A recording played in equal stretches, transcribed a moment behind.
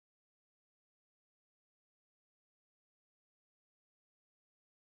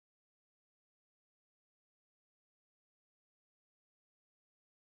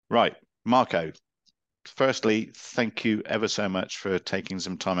Right, Marko, firstly, thank you ever so much for taking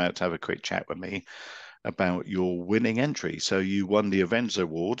some time out to have a quick chat with me about your winning entry. So you won the Avenza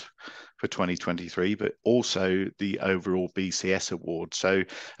Award for 2023, but also the overall BCS award. So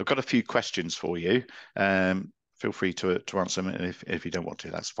I've got a few questions for you. Feel free to answer them. And if you don't want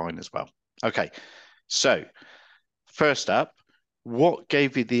to, that's fine as well. Okay, so first up, what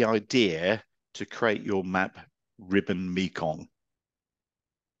gave you the idea to create your map, Ribbon Mekong?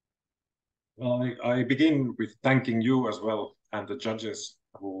 Well, I begin with thanking you as well and the judges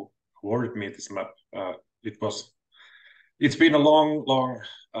who awarded me this map. It's been a long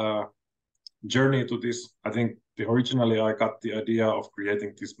journey to this. I think originally I got the idea of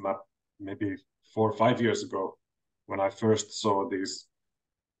creating this map maybe 4 or 5 years ago when I first saw these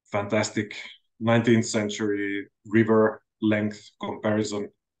fantastic 19th century river length comparison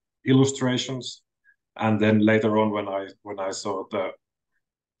illustrations, and then later on when I saw the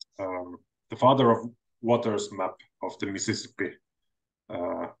Father of Waters map of the Mississippi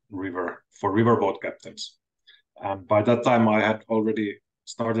River for riverboat captains. And by that time, I had already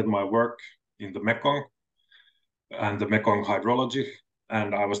started my work in the Mekong and the Mekong hydrology.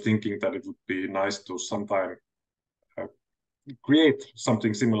 And I was thinking that it would be nice to sometime create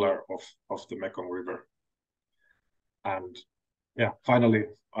something similar of the Mekong River. And yeah, finally,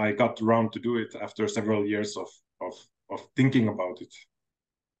 I got around to do it after several years of thinking about it.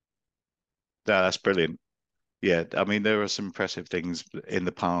 That's brilliant. Yeah, I mean, there are some impressive things in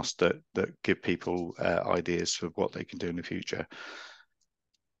the past that give people ideas for what they can do in the future.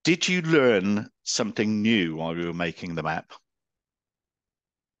 Did you learn something new while you were making the map?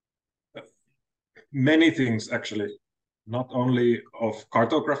 Many things, actually, not only of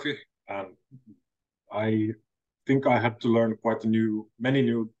cartography, and I think I had to learn many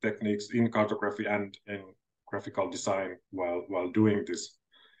new techniques in cartography and in graphical design while doing this.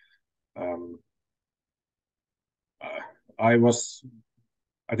 Um, I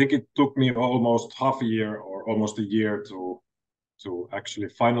think it took me almost half a year or almost a year to actually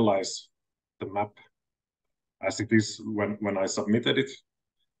finalize the map as it is when I submitted it.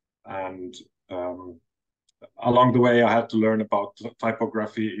 And along the way, I had to learn about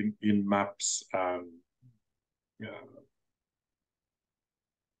typography in maps and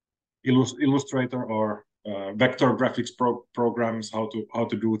Illustrator or vector graphics programs, how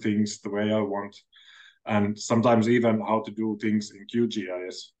to do things the way I want, and sometimes even how to do things in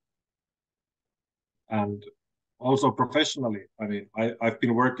QGIS. And also professionally, I mean, I've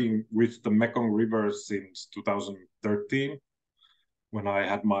been working with the Mekong River since 2013 when I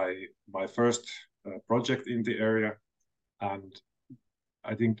had my first project in the area. And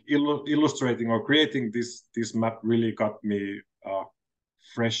I think illustrating or creating this map really got me a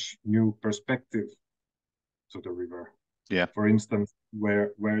fresh new perspective to the river. Yeah. For instance,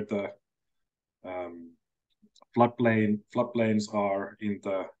 where the floodplains are in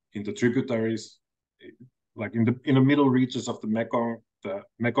the tributaries, like in the middle reaches of the Mekong. The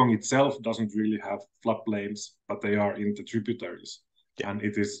Mekong itself doesn't really have floodplains, but they are in the tributaries, Yeah. and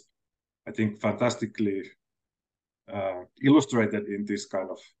it is, I think, fantastically illustrated in this kind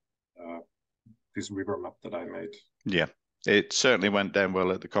of this river map that I made. Yeah, it certainly went down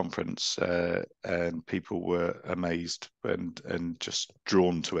well at the conference, and people were amazed and just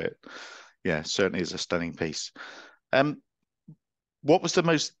drawn to it. Yeah, certainly is a stunning piece. What was the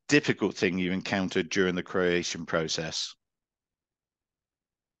most difficult thing you encountered during the creation process?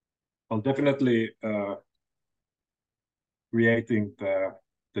 Well, definitely creating the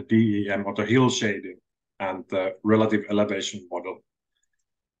DEM or the hill shading and the relative elevation model,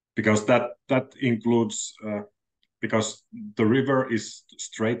 because that includes because the river is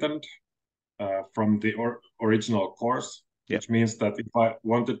straightened from the original course, Yep. which means that if I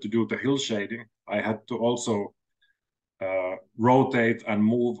wanted to do the hill shading, I had to also rotate and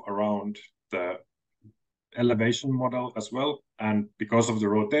move around the elevation model as well. And because of the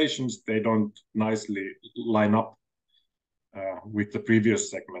rotations, they don't nicely line up with the previous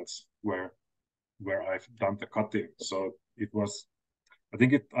segments where I've done the cutting. So it was,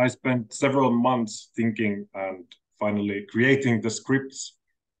 I spent several months thinking and finally creating the scripts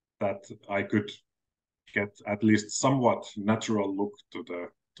that I could get at least somewhat natural look to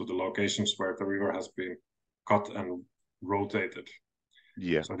the locations where the river has been cut and rotated.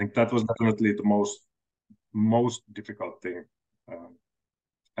 Yeah. So I think that was definitely the most difficult thing,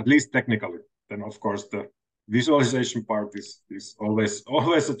 at least technically. Then of course the visualization part is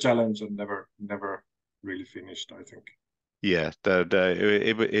always a challenge and never really finished, I think. Yeah,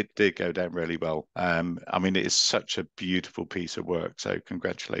 it did go down really well. I mean, it is such a beautiful piece of work, so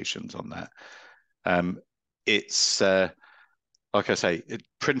congratulations on that. It's like I say,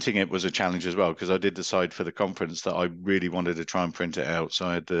 printing it was a challenge as well, because I did decide for the conference that I really wanted to try and print it out. So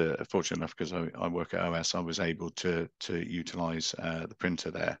I had the fortunate enough, because I work at OS, I was able to utilize the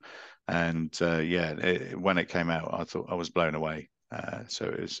printer there. And yeah, when it came out, I thought I was blown away. So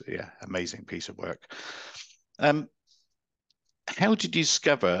it was, yeah, amazing piece of work. How did you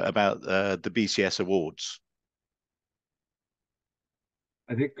discover about the BCS awards?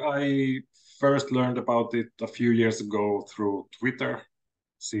 I think I first learned about it a few years ago through Twitter,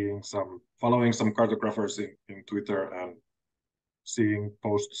 following some cartographers in Twitter and seeing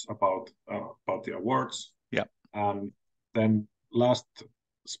posts about the awards. Yeah. And then last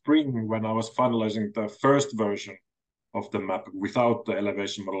spring, when I was finalizing the first version of the map without the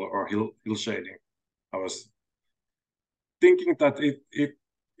elevation model or hill shading, I was thinking that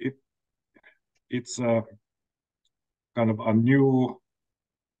it's a kind of a new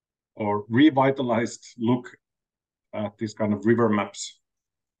or revitalized look at these kind of river maps,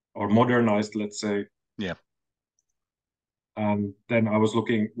 or modernized, let's say. Yeah. And then I was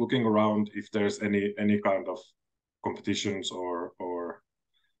looking around if there's any kind of competitions or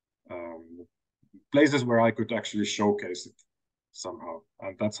places where I could actually showcase it somehow.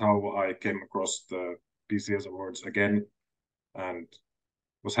 And that's how I came across the BCS Awards again, and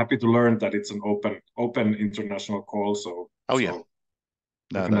was happy to learn that it's an open international call. So Oh yeah.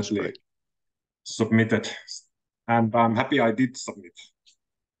 No, that's definitely great. submitted, and I'm happy I did submit.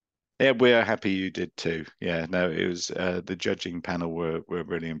 Yeah, we're happy you did too. Yeah, no, it was the judging panel were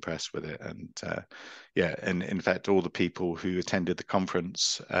really impressed with it, and yeah, and in fact, all the people who attended the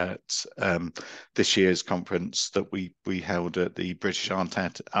conference at this year's conference that we held at the British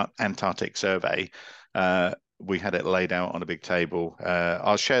Antarctic Survey, we had it laid out on a big table.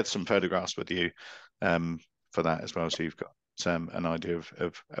 I'll share some photographs with you for that as well, so you've got an idea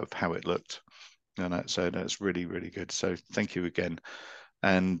of how it looked. And so that's really, really good. So thank you again.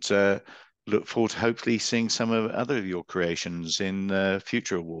 And look forward to hopefully seeing some of other of your creations in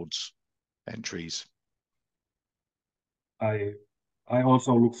future awards entries. I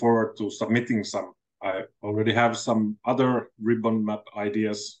also look forward to submitting some. I already have some other ribbon map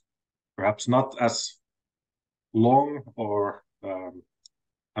ideas, perhaps not as long or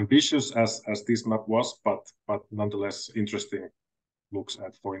ambitious as this map was, but nonetheless interesting looks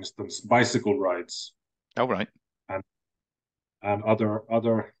at, for instance, bicycle rides. All right. And other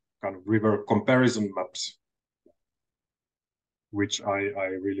kind of river comparison maps, which I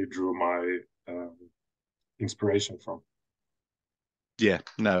really drew my inspiration from. Yeah,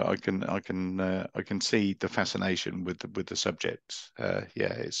 no, I can see the fascination with the subject.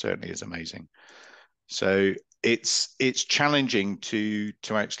 Yeah, it certainly is amazing. So it's challenging to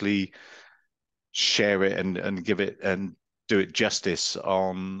actually share it and give it and do it justice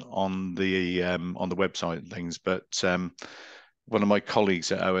on the website and things. But one of my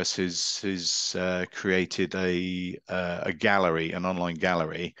colleagues at OS has created a gallery, an online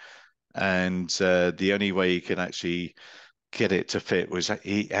gallery, and the only way you can actually get it to fit was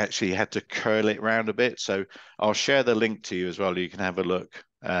he actually had to curl it round a bit. So I'll share the link to you as well. You can have a look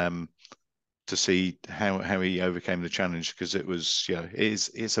to see how he overcame the challenge, because it was, you know,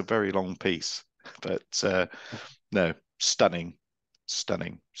 it's a very long piece, but no, stunning.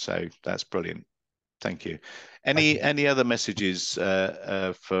 So that's brilliant. Thank you. Any other messages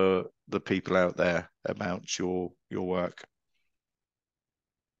for the people out there about your work?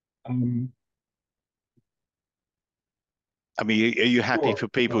 Um, I mean, are you happy sure. for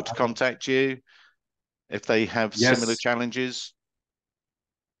people to contact you if they have similar Yes, challenges?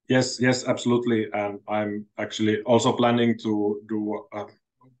 yes, absolutely. And I'm actually also planning to do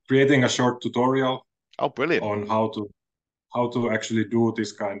creating a short tutorial Oh, brilliant. on how to actually do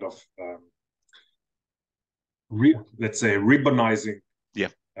this kind of let's say ribbonizing Yeah,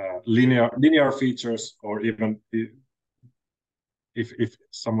 linear features, or even if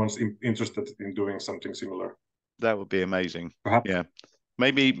someone's interested in doing something similar. that would be amazing. Perhaps. Yeah.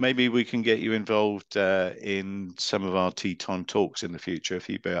 Maybe we can get you involved in some of our tea time talks in the future if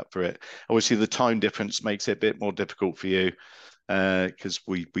you'd be up for it. Obviously, the time difference makes it a bit more difficult for you because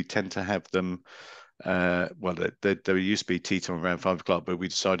we tend to have them. Well, there used to be tea time around 5 o'clock, but we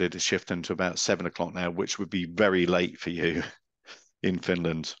decided to shift them to about 7 o'clock now, which would be very late for you in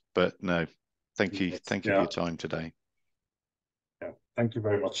Finland. But no, thank you for Yeah, your time today. yeah. Thank you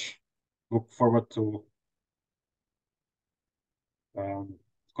very much. Look forward to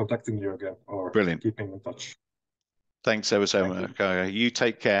contacting you again, or Brilliant. keeping in touch. Thanks ever so Thank you. much. You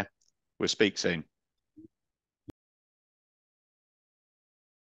take care. We'll speak soon.